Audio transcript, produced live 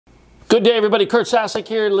Good day, everybody. Curt Sassak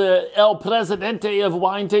here, El Presidente of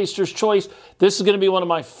Winetasters Choice. This is going to be one of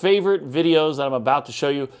my favorite videos that I'm about to show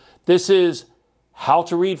you. This is how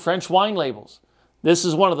to read French wine labels. This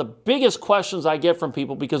is one of the biggest questions I get from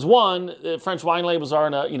people because one, French wine labels are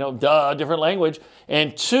in a different language,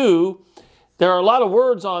 and two, there are a lot of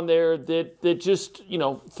words on there that just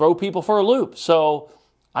throw people for a loop. So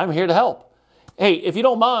I'm here to help. Hey, if you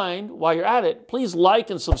don't mind, while you're at it, please like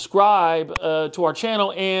and subscribe to our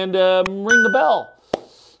channel and ring the bell.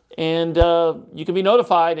 And you can be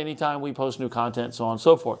notified anytime we post new content, so on and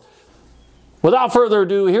so forth. Without further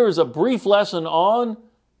ado, here is a brief lesson on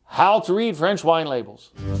how to read French wine labels.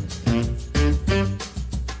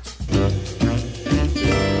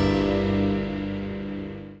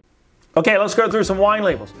 Okay, let's go through some wine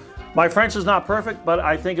labels. My French is not perfect, but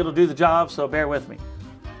I think it'll do the job, so bear with me.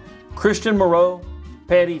 Christian Moreau,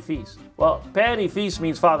 Père et Fils. Well, Père et Fils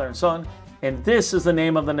means father and son, and this is the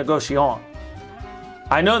name of the négociant.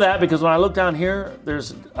 I know that because when I look down here,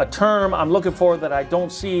 there's a term I'm looking for that I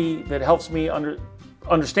don't see that helps me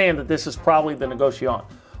understand that this is probably the négociant.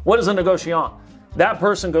 What is a négociant? That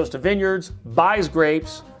person goes to vineyards, buys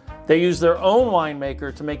grapes, they use their own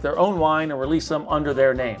winemaker to make their own wine and release them under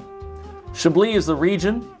their name. Chablis is the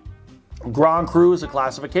region. Grand Cru is a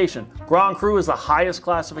classification. Grand Cru is the highest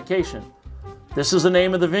classification. This is the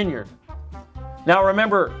name of the vineyard. Now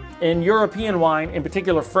remember, in European wine, in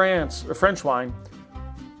particular France or French wine,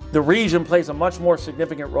 the region plays a much more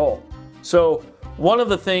significant role. So one of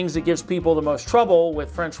the things that gives people the most trouble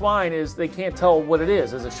with French wine is they can't tell what it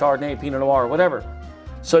is. Is it Chardonnay, Pinot Noir, or whatever?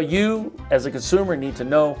 So you, as a consumer, need to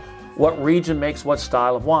know what region makes what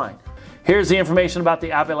style of wine. Here's the information about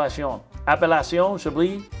the appellation. Appellation,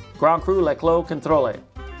 Chablis, Grand Cru, Les Clos, Contrôlé.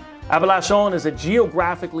 Appellation is a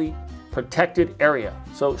geographically protected area.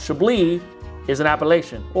 So Chablis is an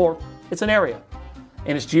appellation, or it's an area,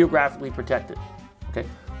 and it's geographically protected. Okay.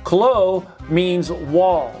 Clos means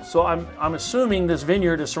wall. So I'm assuming this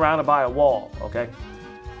vineyard is surrounded by a wall. Okay.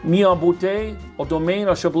 Mis en bouteille au domaine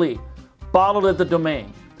au Chablis. Bottled at the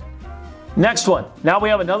domain. Next one. Now we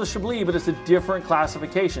have another Chablis, but it's a different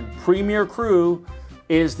classification. Premier Cru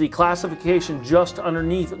is the classification just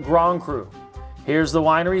underneath Grand Cru. Here's the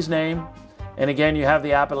winery's name, and again you have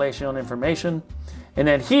the appellation information. And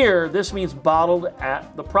then here, this means bottled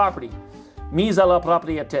at the property. Mise à la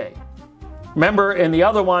propriété. Remember, in the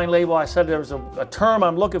other wine label I said there was a term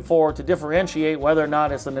I'm looking for to differentiate whether or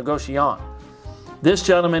not it's the négociant. This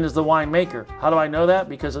gentleman is the winemaker. How do I know that?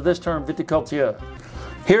 Because of this term, viticulteur.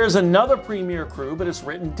 Here's another Premier Cru, but it's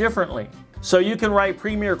written differently. So you can write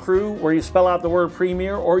Premier Cru where you spell out the word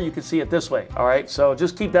Premier, or you can see it this way, all right? So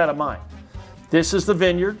just keep that in mind. This is the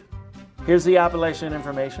vineyard. Here's the appellation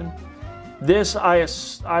information. This,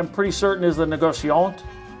 I'm pretty certain, is the négociant.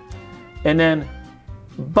 And then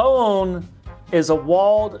Beaune is a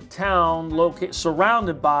walled town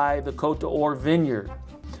surrounded by the Côte d'Or vineyard.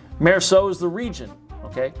 Meursault is the region,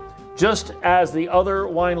 okay? Just as the other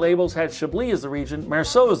wine labels had Chablis as the region,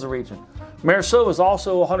 Meursault is the region. Meursault is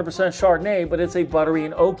also 100% Chardonnay, but it's a buttery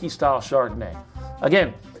and oaky style Chardonnay.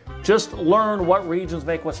 Again, just learn what regions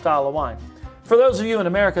make what style of wine. For those of you in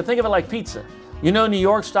America, think of it like pizza. You know New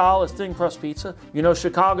York style is thin crust pizza. You know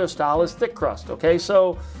Chicago style is thick crust, okay?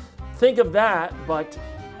 So think of that, but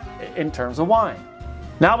in terms of wine.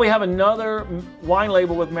 Now we have another wine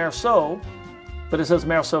label with Meursault, but it says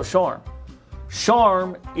Meursault Charme.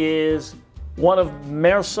 Charme is one of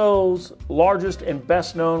Meursault's largest and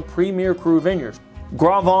best known Premier Cru vineyards.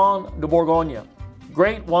 Grand Vin de Bourgogne,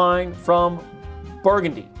 great wine from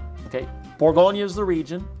Burgundy. Okay, Bourgogne is the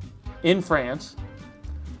region in France.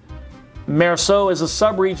 Meursault is a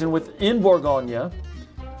sub-region within Bourgogne,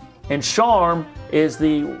 and Charme is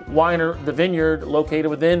the vineyard located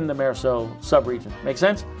within the Meursault sub-region. Make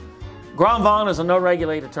sense? Grand Vin is a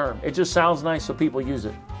no-regulated term. It just sounds nice, so people use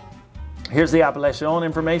it. Here's the appellation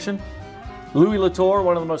information. Louis Latour,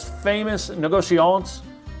 one of the most famous négociants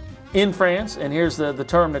in France, and here's the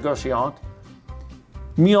term négociant.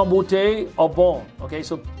 Mis en bouteille au Beaune. Okay,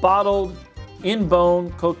 so bottled in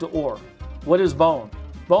Beaune, Côte d'Or. What is Beaune?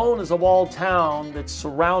 Beaune is a walled town that's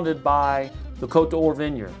surrounded by the Côte d'Or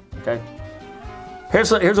vineyard. Okay.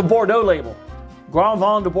 Here's a Bordeaux label. Grand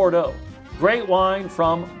Vin de Bordeaux. Great wine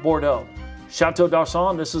from Bordeaux. Chateau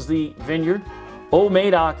d'Arsan, this is the vineyard.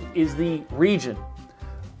 Haut-Médoc is the region.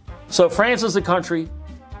 So France is the country,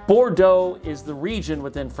 Bordeaux is the region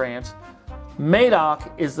within France,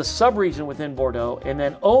 Médoc is the sub-region within Bordeaux, and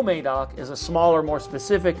then Haut-Médoc is a smaller, more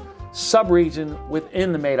specific sub-region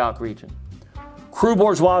within the Médoc region. Cru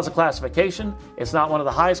Bourgeois is a classification. It's not one of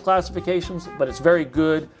the highest classifications, but it's very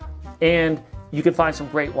good, and you can find some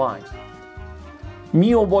great wines.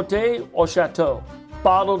 Mis en bouteille au chateau,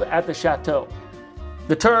 bottled at the chateau.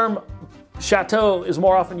 The term chateau is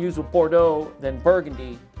more often used with Bordeaux than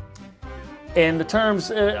Burgundy, and the terms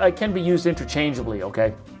can be used interchangeably,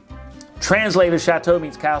 okay? Translated, chateau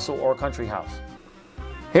means castle or country house.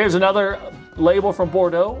 Here's another label from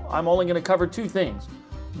Bordeaux. I'm only going to cover two things.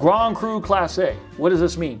 Grand Cru Classé. What does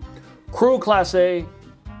this mean? Cru Classé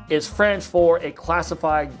is French for a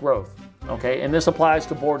classified growth, okay? And this applies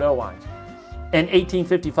to Bordeaux wines. In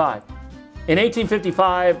 1855. In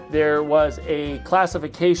 1855, there was a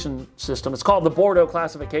classification system. It's called the Bordeaux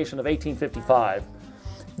Classification of 1855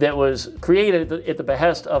 that was created at the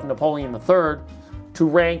behest of Napoleon III to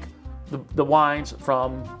rank the wines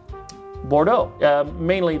from Bordeaux,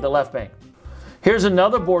 mainly the left bank. Here's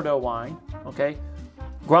another Bordeaux wine, okay?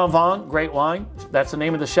 Grand Vin, great wine. That's the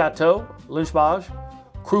name of the chateau, Lynchbage.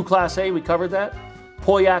 Cru Classé, we covered that.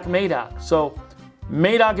 Pauillac, Médoc. So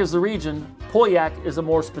Médoc is the region. Pauillac is a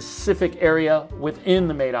more specific area within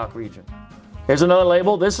the Médoc region. Here's another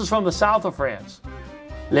label. This is from the south of France.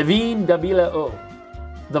 Les Vignes de Billaud.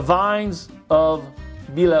 The vines of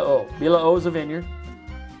Billaud. Billaud is a vineyard.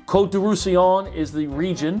 Côte de Roussillon is the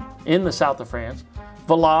region in the south of France.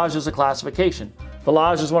 Village is a classification.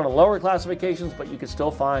 Village is one of the lower classifications, but you can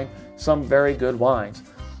still find some very good wines.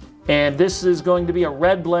 And this is going to be a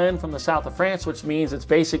red blend from the south of France, which means it's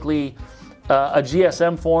basically a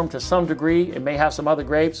GSM form to some degree. It may have some other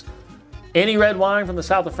grapes. Any red wine from the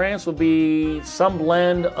south of France will be some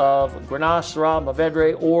blend of Grenache, Syrah,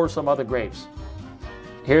 Mourvedre, or some other grapes.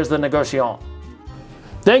 Here's the Negociant.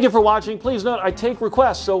 Thank you for watching. Please note, I take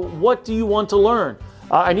requests. So what do you want to learn?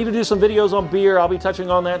 I need to do some videos on beer. I'll be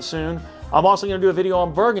touching on that soon. I'm also going to do a video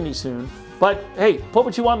on Burgundy soon. But hey, put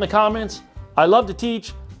what you want in the comments. I love to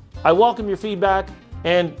teach. I welcome your feedback,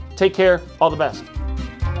 and take care. All the best.